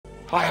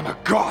I am a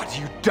god,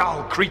 you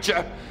dull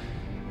creature,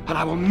 and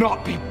I will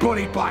not be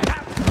bullied by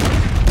that.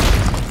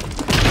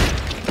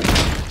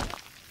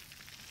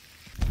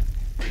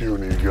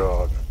 Puny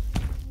god.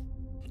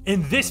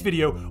 In this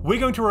video, we're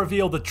going to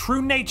reveal the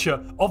true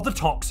nature of the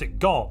Toxic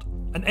God,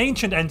 an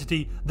ancient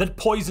entity that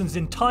poisons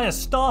entire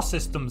star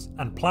systems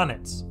and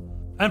planets.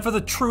 And for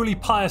the truly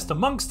pious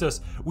amongst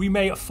us, we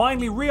may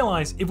finally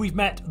realize if we've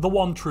met the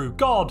one true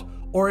God,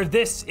 or if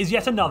this is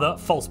yet another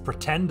false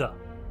pretender.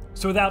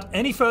 So without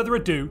any further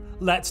ado,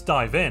 let's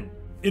dive in.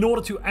 In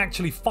order to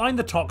actually find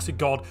the Toxic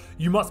God,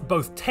 you must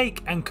both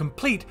take and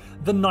complete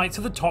the Knights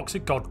of the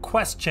Toxic God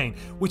quest chain,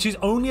 which is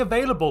only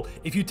available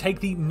if you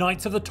take the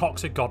Knights of the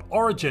Toxic God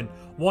Origin,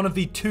 one of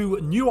the 2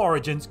 new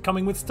origins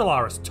coming with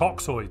Stellaris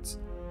Toxoids.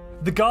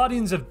 The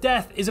Guardians of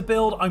Death is a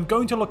build I'm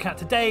going to look at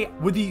today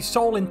with the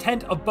sole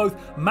intent of both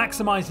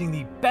maximizing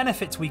the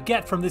benefits we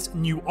get from this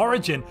new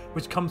origin,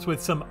 which comes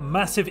with some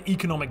massive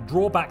economic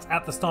drawbacks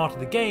at the start of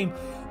the game,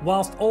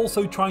 whilst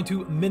also trying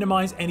to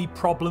minimize any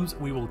problems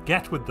we will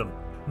get with them.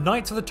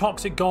 Knights of the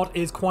Toxic God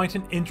is quite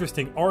an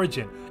interesting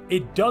origin.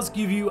 It does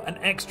give you an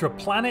extra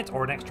planet,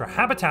 or an extra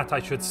habitat I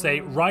should say,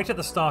 right at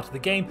the start of the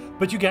game,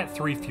 but you get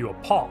 3 fewer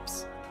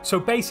pops. So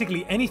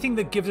basically anything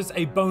that gives us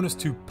a bonus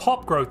to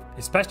pop growth,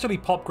 especially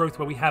pop growth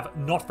where we have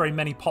not very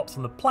many pops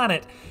on the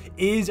planet,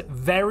 is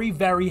very,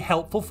 very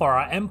helpful for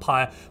our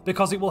empire,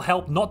 because it will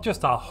help not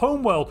just our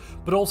homeworld,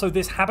 but also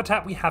this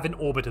habitat we have in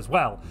orbit as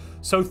well.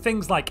 So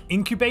things like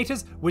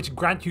incubators, which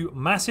grant you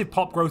massive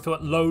pop growth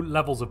at low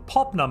levels of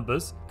pop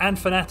numbers, and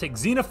fanatic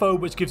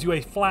xenophobe, which gives you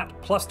a flat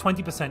plus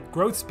 20%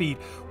 growth speed,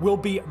 will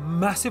be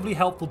massively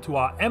helpful to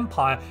our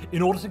empire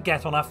in order to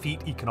get on our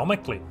feet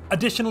economically.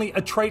 Additionally,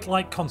 a trait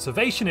like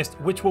conservation,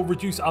 which will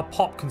reduce our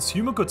pop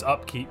consumer goods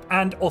upkeep,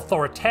 and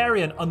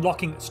authoritarian,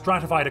 unlocking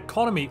stratified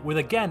economy with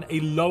again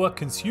a lower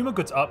consumer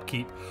goods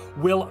upkeep,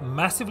 will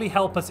massively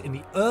help us in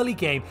the early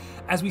game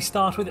as we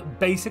start with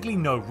basically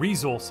no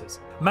resources.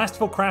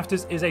 Masterful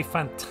Crafters is a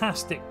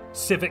fantastic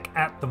civic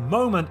at the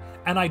moment,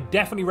 and I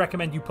definitely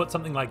recommend you put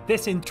something like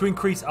this in to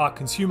increase our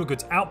consumer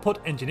goods output,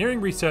 engineering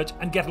research,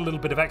 and get a little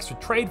bit of extra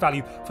trade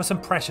value for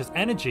some precious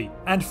energy.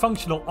 And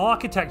functional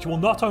architecture will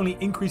not only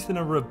increase the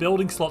number of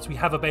building slots we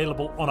have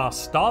available on our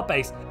star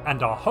base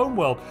and our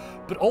homeworld,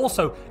 but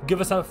also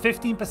give us a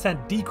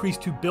 15% decrease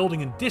to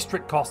building and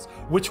district costs,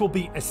 which will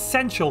be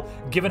essential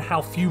given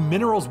how few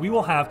minerals we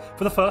will have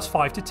for the first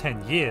 5 to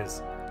 10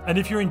 years. And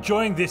if you're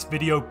enjoying this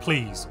video,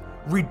 please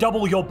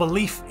redouble your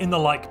belief in the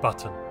like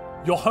button.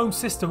 Your home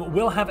system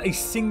will have a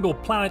single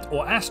planet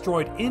or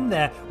asteroid in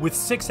there with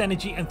 6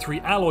 energy and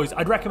 3 alloys.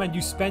 I'd recommend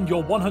you spend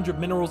your 100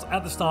 minerals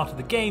at the start of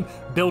the game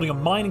building a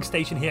mining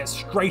station here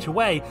straight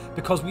away,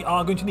 because we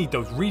are going to need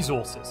those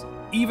resources.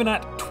 Even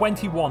at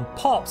 21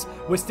 pops,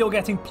 we're still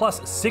getting plus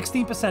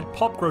 16%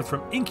 pop growth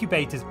from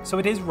incubators, so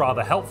it is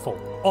rather helpful.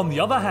 On the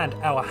other hand,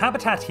 our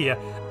habitat here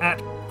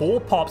at 4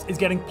 pops is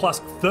getting plus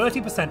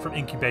 30% from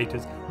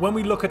incubators. When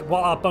we look at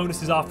what our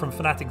bonuses are from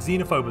fanatic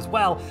xenophobe as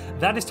well,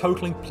 that is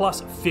totaling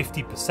plus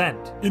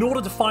 50%. In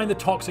order to find the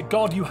Toxic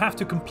God, you have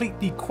to complete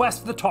the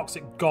quest for the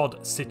Toxic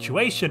God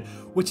situation,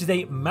 which is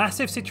a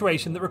massive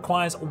situation that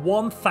requires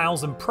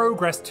 1000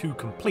 progress to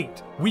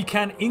complete. We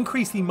can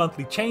increase the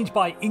monthly change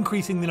by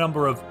increasing the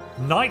number of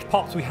night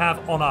pops we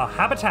have on our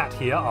habitat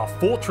here, our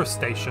fortress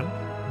station.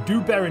 Do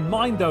bear in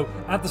mind though,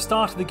 at the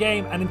start of the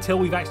game and until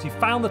we've actually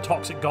found the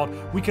Toxic God,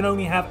 we can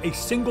only have a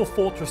single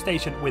fortress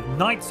station with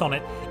knights on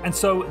it, and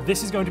so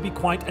this is going to be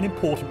quite an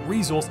important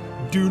resource.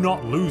 Do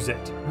not lose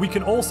it. We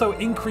can also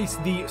increase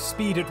the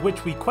speed at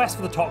which we quest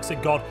for the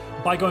Toxic God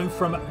by going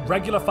from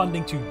regular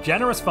funding to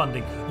generous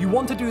funding. You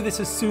want to do this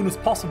as soon as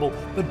possible,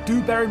 but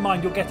do bear in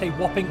mind you'll get a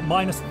whopping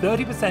minus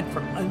 30%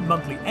 from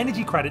monthly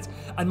energy credits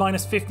and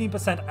minus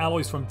 15%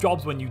 alloys from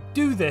jobs when you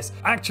do this.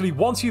 Actually,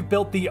 once you've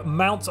built the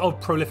Mounts of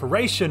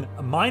Proliferation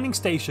mining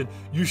station,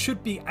 you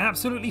should be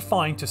absolutely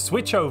fine to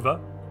switch over,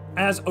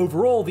 as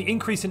overall the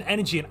increase in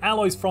energy and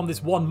alloys from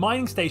this one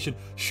mining station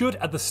should,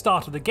 at the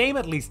start of the game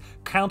at least,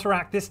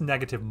 counteract this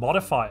negative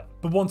modifier.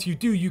 But once you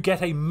do, you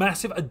get a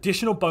massive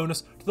additional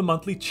bonus to the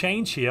monthly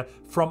change here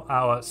from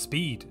our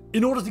speed.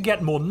 In order to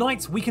get more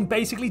knights, we can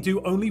basically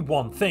do only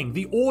one thing.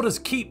 The Order's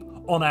Keep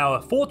on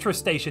our fortress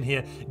station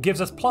here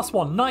gives us plus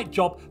 1 knight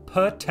job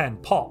per 10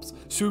 pops.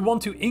 So we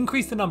want to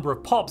increase the number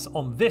of pops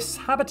on this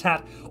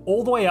habitat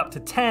all the way up to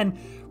 10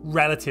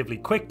 relatively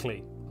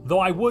quickly. Though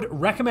I would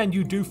recommend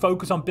you do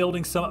focus on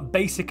building some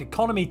basic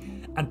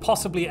economy and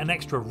possibly an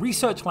extra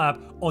research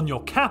lab on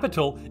your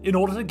capital in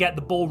order to get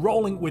the ball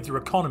rolling with your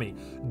economy.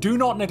 Do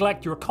not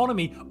neglect your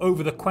economy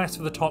over the quest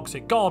for the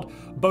Toxic God.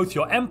 Both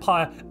your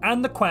empire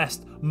and the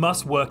quest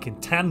must work in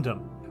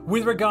tandem.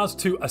 With regards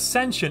to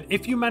Ascension,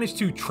 if you manage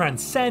to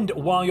transcend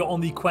while you're on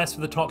the quest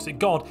for the Toxic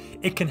God,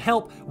 it can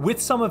help with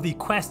some of the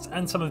quests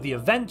and some of the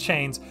event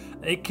chains.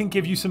 It can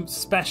give you some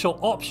special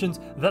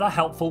options that are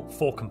helpful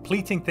for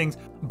completing things,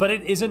 but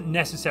it isn't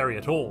necessary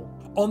at all.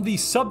 On the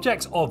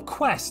subjects of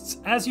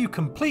quests, as you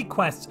complete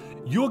quests,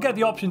 you'll get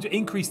the option to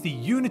increase the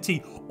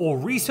unity or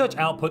research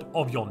output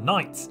of your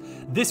knights.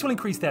 This will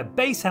increase their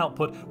base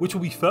output, which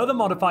will be further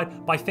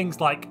modified by things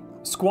like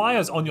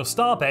squires on your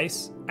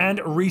starbase, and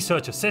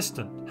research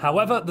assistant.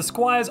 However, the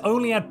squires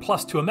only add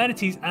 +2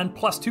 amenities and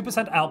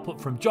 +2%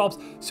 output from jobs,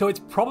 so it's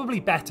probably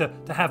better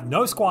to have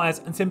no squires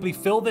and simply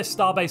fill this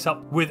starbase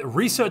up with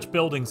research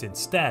buildings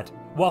instead.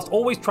 Whilst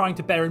always trying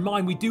to bear in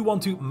mind we do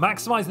want to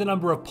maximize the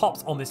number of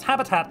pops on this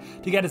habitat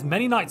to get as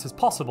many knights as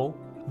possible,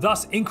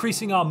 thus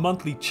increasing our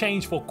monthly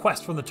change for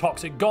quests from the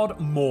Toxic God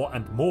more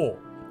and more.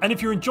 And if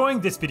you're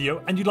enjoying this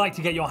video and you'd like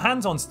to get your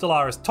hands on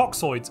Stellaris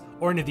Toxoids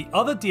or any of the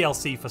other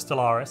DLC for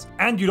Stellaris,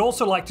 and you'd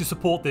also like to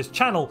support this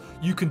channel,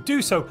 you can do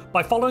so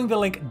by following the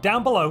link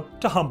down below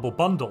to Humble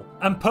Bundle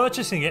and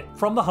purchasing it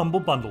from the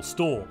Humble Bundle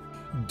store.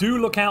 Do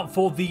look out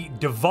for the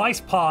device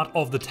part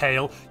of the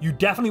tale. You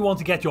definitely want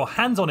to get your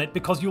hands on it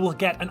because you will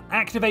get an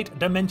Activate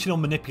Dimensional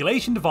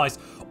Manipulation device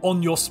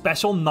on your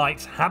special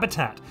Knight's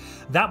habitat.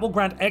 That will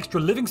grant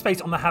extra living space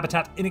on the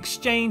habitat in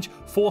exchange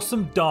for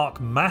some dark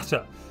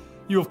matter.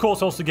 You of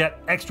course also get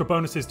extra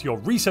bonuses to your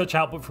research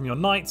output from your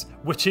knights,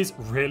 which is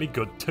really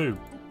good too.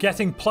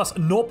 Getting plus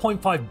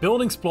 0.5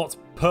 building slots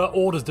per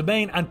order's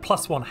domain and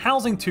 +1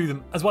 housing to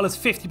them, as well as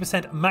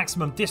 50%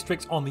 maximum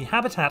districts on the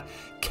habitat,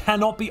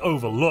 cannot be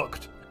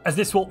overlooked, as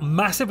this will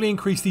massively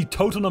increase the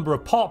total number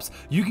of pops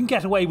you can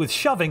get away with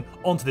shoving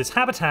onto this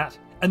habitat,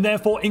 and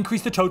therefore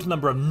increase the total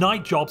number of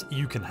knight jobs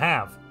you can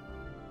have.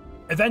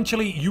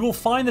 Eventually, you will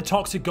find the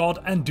Toxic God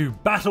and do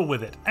battle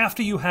with it.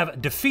 After you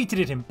have defeated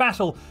it in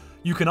battle,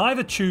 you can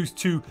either choose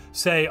to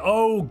say,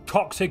 "Oh,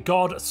 Toxic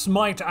God,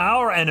 smite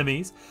our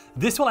enemies."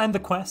 This will end the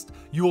quest.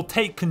 You will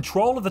take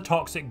control of the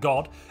Toxic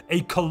God, a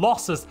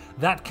colossus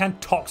that can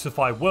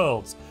toxify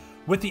worlds.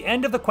 With the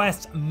end of the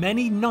quest,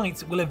 many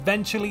knights will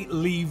eventually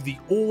leave the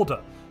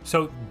Order.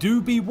 So do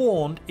be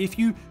warned, if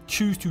you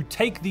choose to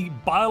take the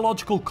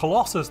biological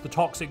colossus, the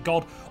Toxic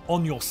God,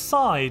 on your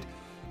side,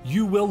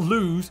 you will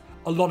lose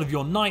a lot of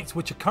your knights,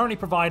 which are currently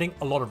providing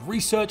a lot of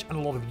research and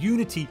a lot of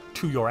unity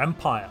to your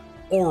empire.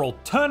 Or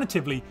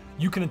alternatively,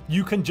 you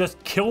can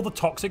just kill the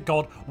Toxic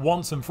God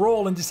once and for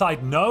all and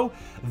decide, no,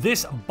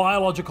 this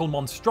biological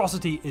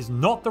monstrosity is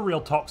not the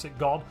real Toxic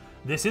God,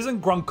 this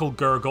isn't Grunkle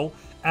Gurgle,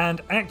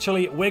 and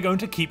actually we're going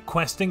to keep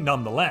questing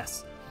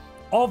nonetheless.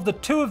 Of the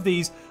two of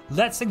these,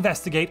 let's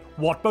investigate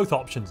what both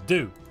options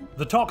do.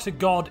 The Toxic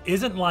God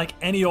isn't like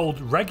any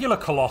old regular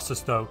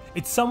Colossus though,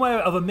 it's somewhere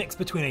of a mix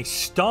between a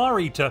Star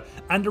Eater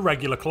and a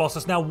regular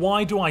Colossus. Now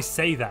why do I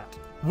say that?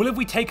 Well, if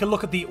we take a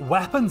look at the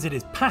weapons it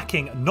is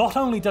packing, not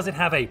only does it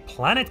have a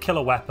planet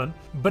killer weapon,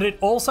 but it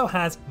also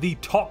has the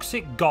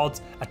Toxic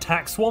God's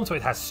attack swarm. So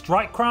it has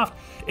Strikecraft,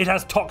 it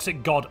has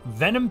Toxic God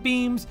venom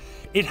beams,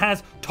 it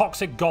has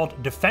Toxic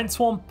God defense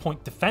swarm,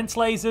 point defense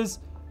lasers,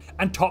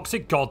 and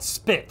Toxic God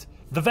spit.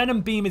 The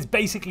venom beam is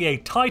basically a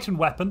Titan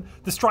weapon,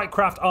 the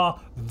Strikecraft are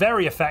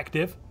very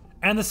effective,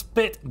 and the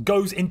spit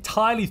goes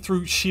entirely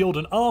through shield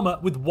and armor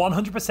with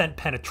 100%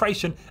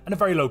 penetration and a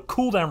very low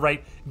cooldown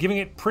rate, giving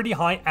it pretty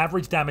high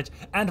average damage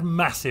and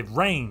massive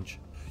range.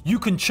 You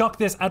can chuck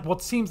this at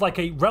what seems like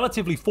a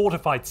relatively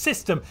fortified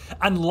system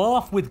and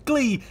laugh with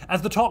glee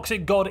as the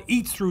Toxic God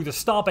eats through the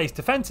starbase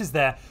defenses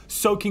there,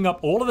 soaking up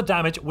all of the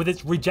damage with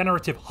its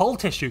regenerative hull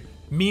tissue,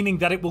 meaning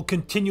that it will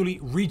continually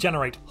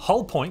regenerate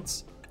hull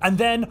points. And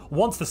then,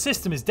 once the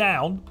system is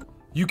down,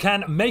 you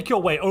can make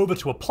your way over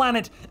to a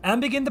planet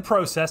and begin the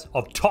process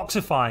of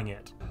toxifying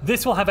it.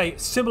 This will have a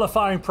similar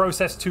firing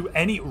process to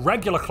any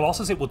regular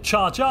Colossus. It will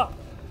charge up,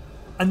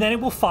 and then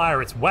it will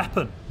fire its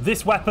weapon.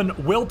 This weapon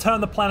will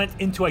turn the planet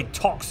into a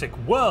toxic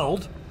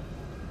world,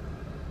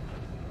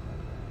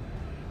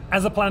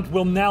 as the planet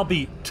will now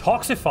be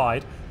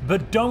toxified,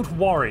 but don't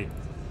worry.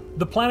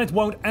 The planet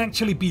won't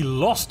actually be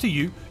lost to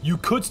you. You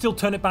could still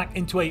turn it back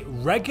into a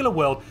regular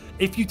world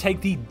if you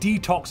take the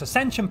Detox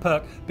Ascension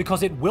perk,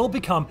 because it will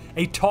become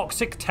a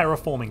toxic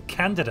terraforming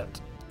candidate.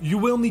 You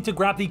will need to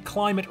grab the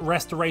climate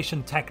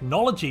restoration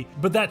technology,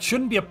 but that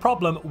shouldn't be a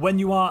problem when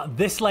you are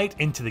this late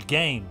into the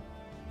game.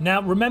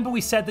 Now, remember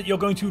we said that you're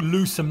going to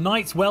lose some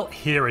knights? Well,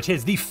 here it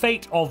is, the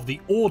fate of the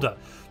Order.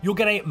 You'll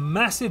get a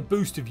massive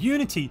boost of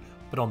unity,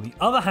 but on the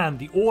other hand,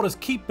 the Order's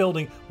keep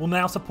building will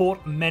now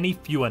support many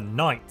fewer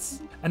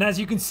knights. And as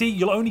you can see,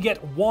 you'll only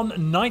get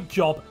 1 knight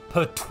job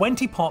per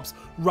 20 pops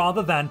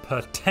rather than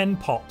per 10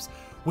 pops,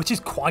 which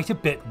is quite a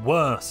bit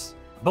worse.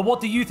 But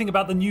what do you think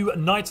about the new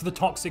Knights of the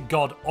Toxic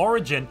God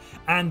origin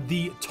and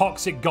the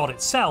Toxic God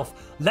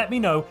itself? Let me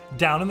know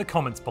down in the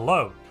comments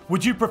below.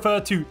 Would you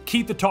prefer to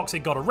keep the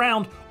Toxic God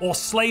around or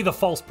slay the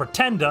false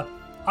pretender?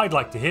 I'd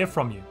like to hear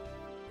from you.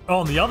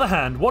 On the other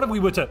hand, what if we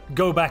were to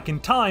go back in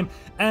time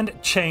and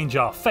change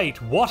our fate?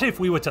 What if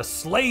we were to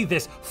slay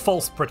this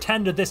false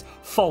pretender, this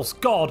false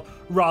god,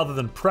 rather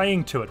than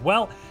praying to it?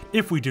 Well,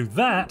 if we do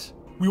that,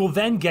 we will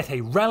then get a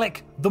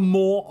relic, the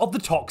Maw of the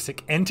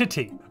Toxic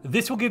Entity.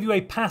 This will give you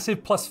a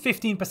passive plus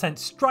 15%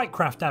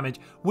 Strikecraft damage,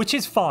 which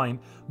is fine,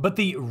 but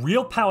the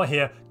real power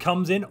here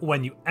comes in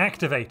when you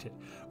activate it.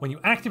 When you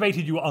activate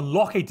it, you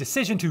unlock a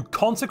decision to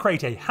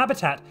consecrate a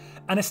habitat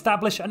and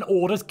establish an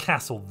Order's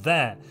castle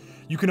there.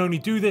 You can only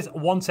do this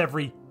once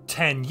every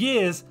 10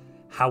 years,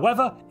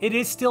 However, it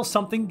is still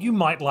something you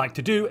might like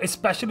to do,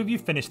 especially if you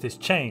finish this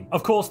chain.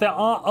 Of course, there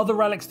are other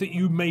relics that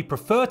you may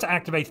prefer to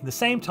activate in the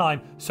same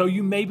time, so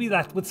you may be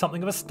left with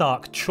something of a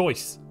stark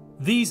choice.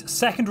 These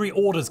secondary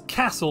orders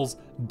castles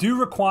do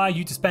require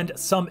you to spend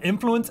some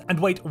influence and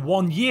wait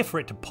 1 year for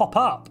it to pop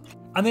up.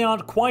 And they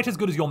aren't quite as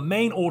good as your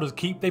main orders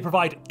keep. They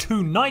provide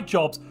 2 night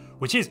jobs,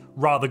 which is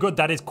rather good.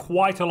 That is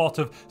quite a lot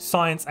of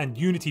science and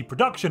unity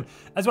production,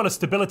 as well as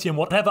stability and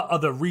whatever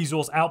other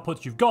resource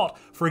outputs you've got.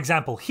 For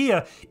example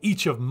here,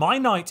 each of my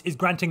knights is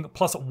granting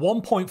plus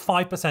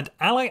 1.5%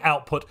 ally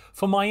output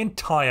for my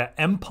entire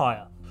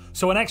empire.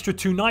 So an extra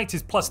 2 knights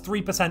is plus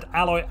 3%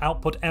 alloy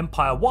output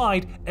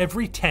empire-wide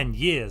every 10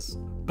 years.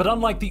 But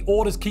unlike the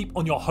orders keep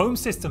on your home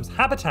system's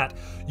habitat,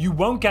 you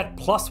won't get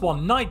plus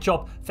 1 knight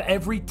job for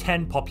every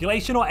 10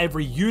 population or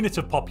every unit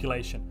of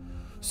population.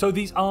 So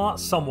these are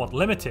somewhat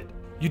limited.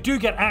 You do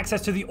get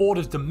access to the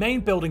order's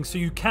domain building, so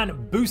you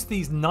can boost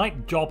these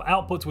knight job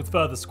outputs with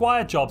further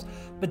squire jobs,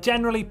 but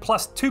generally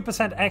plus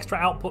 2% extra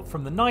output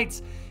from the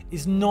knights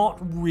is not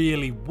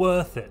really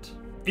worth it.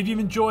 If you've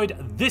enjoyed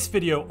this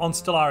video on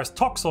Stellaris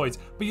Toxoids,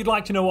 but you'd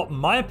like to know what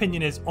my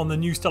opinion is on the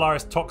new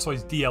Stellaris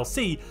Toxoids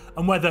DLC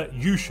and whether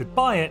you should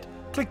buy it,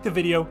 click the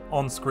video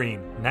on screen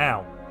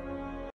now.